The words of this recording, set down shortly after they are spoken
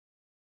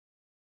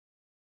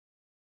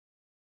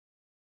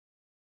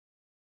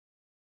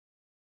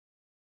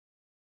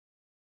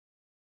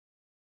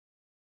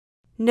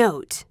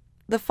Note: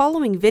 the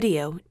following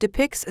video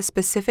depicts a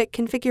specific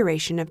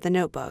configuration of the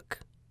notebook.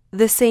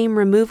 The same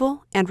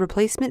removal and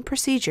replacement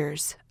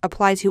procedures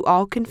apply to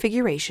all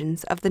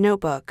configurations of the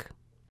notebook.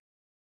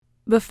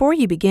 Before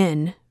you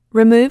begin,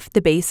 remove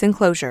the base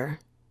enclosure.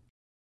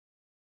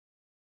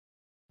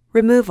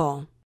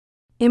 Removal.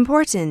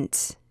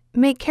 Important: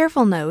 make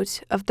careful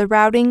note of the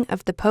routing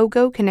of the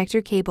pogo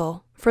connector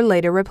cable for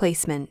later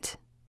replacement.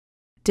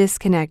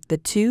 Disconnect the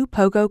two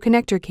pogo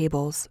connector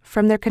cables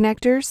from their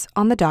connectors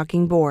on the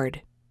docking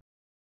board.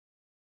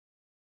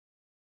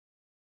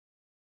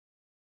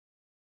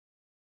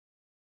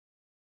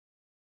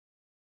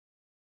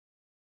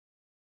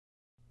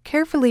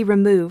 Carefully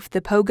remove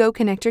the pogo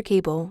connector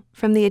cable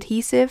from the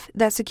adhesive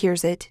that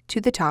secures it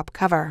to the top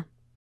cover.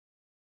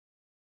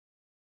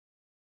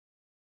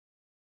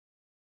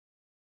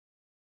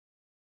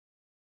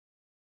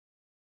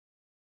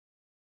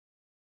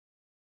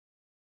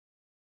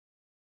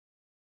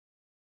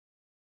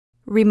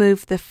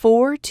 Remove the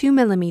four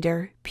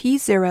 2mm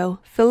P0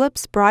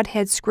 Phillips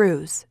broadhead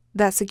screws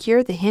that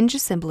secure the hinge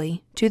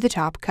assembly to the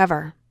top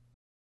cover.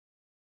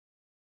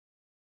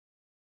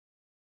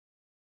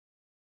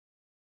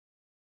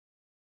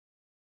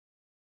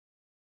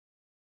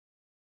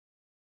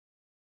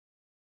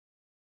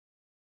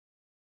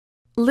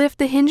 Lift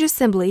the hinge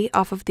assembly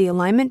off of the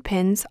alignment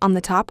pins on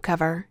the top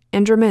cover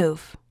and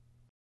remove.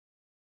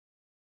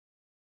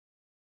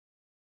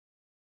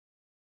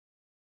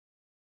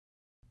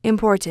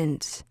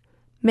 Important: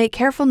 make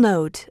careful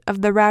note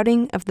of the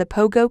routing of the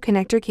pogo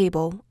connector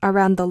cable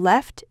around the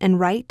left and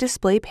right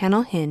display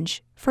panel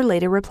hinge for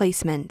later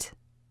replacement.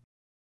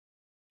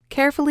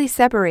 Carefully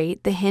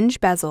separate the hinge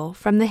bezel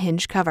from the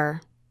hinge cover.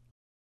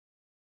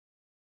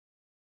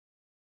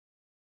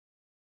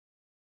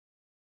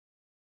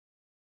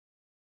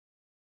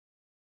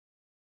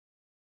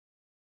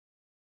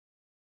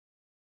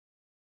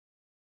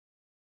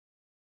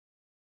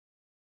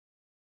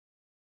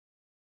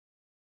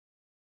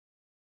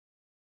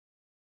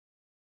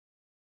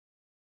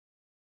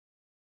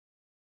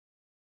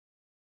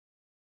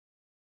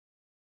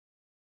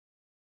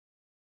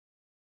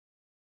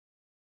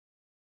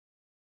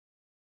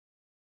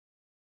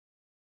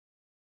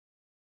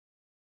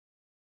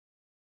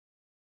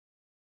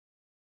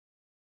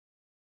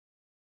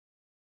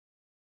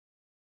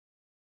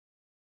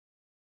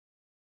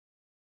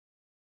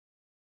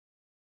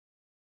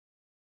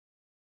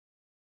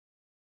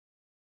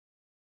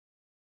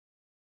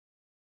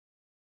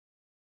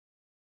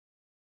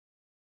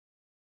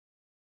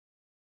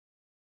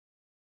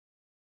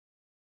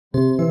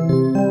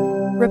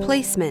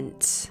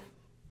 Replacement.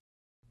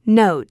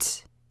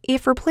 Note: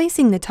 if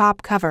replacing the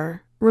top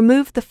cover,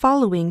 remove the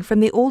following from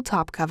the old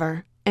top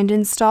cover and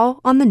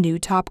install on the new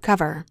top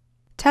cover: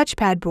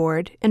 touchpad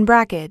board and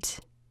bracket,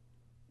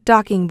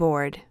 docking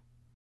board.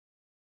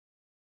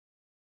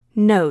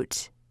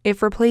 Note: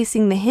 if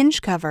replacing the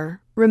hinge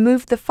cover,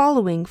 remove the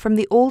following from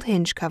the old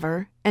hinge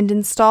cover and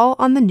install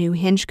on the new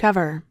hinge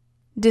cover: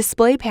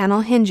 display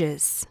panel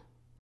hinges.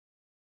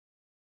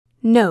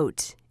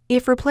 Note: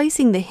 if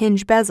replacing the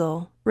hinge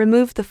bezel,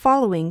 remove the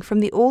following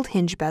from the old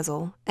hinge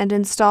bezel and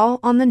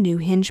install on the new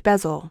hinge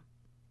bezel: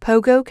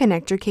 pogo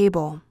connector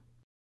cable.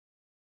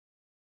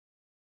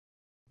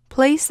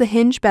 Place the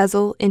hinge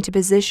bezel into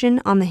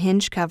position on the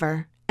hinge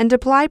cover and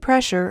apply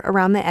pressure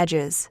around the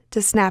edges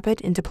to snap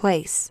it into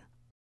place.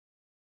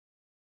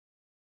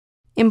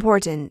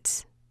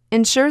 Important: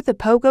 ensure the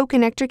pogo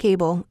connector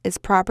cable is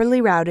properly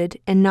routed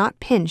and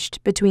not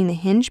pinched between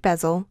the hinge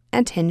bezel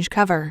and hinge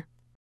cover.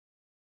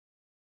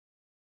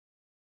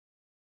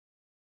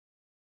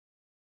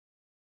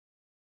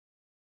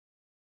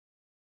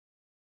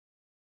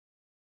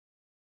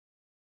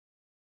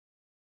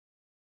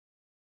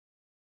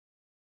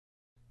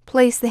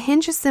 Place the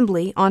hinge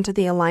assembly onto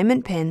the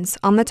alignment pins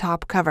on the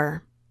top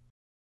cover.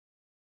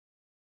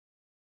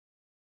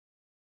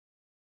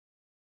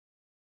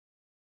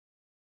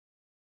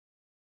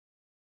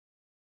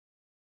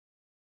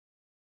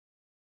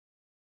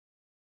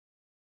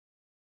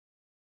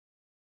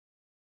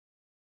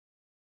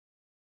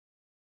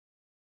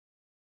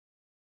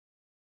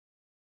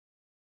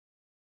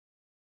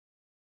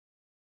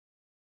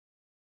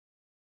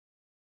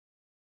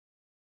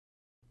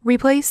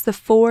 Replace the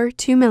four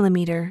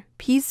 2mm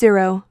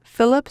P0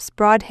 Phillips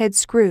broadhead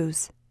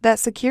screws that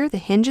secure the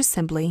hinge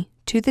assembly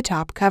to the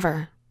top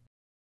cover.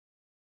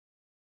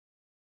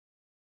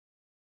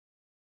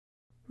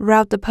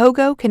 Route the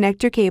pogo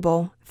connector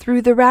cable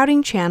through the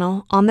routing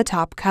channel on the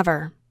top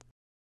cover.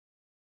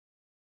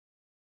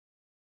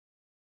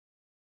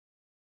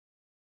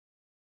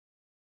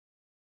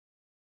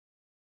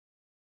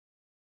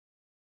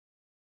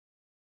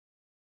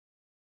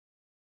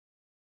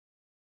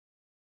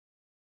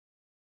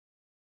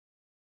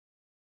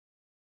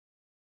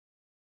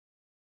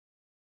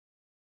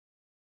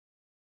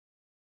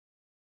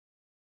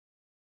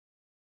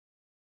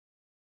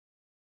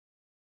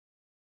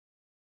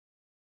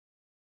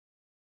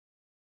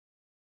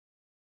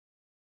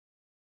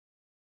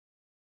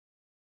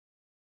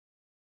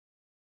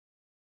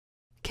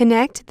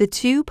 Connect the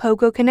two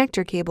Pogo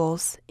connector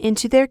cables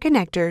into their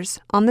connectors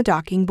on the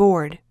docking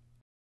board.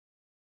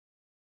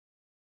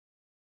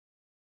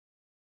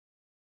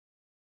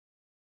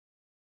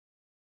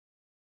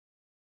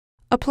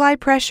 Apply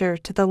pressure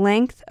to the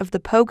length of the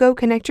Pogo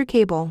connector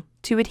cable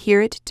to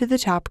adhere it to the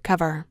top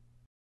cover.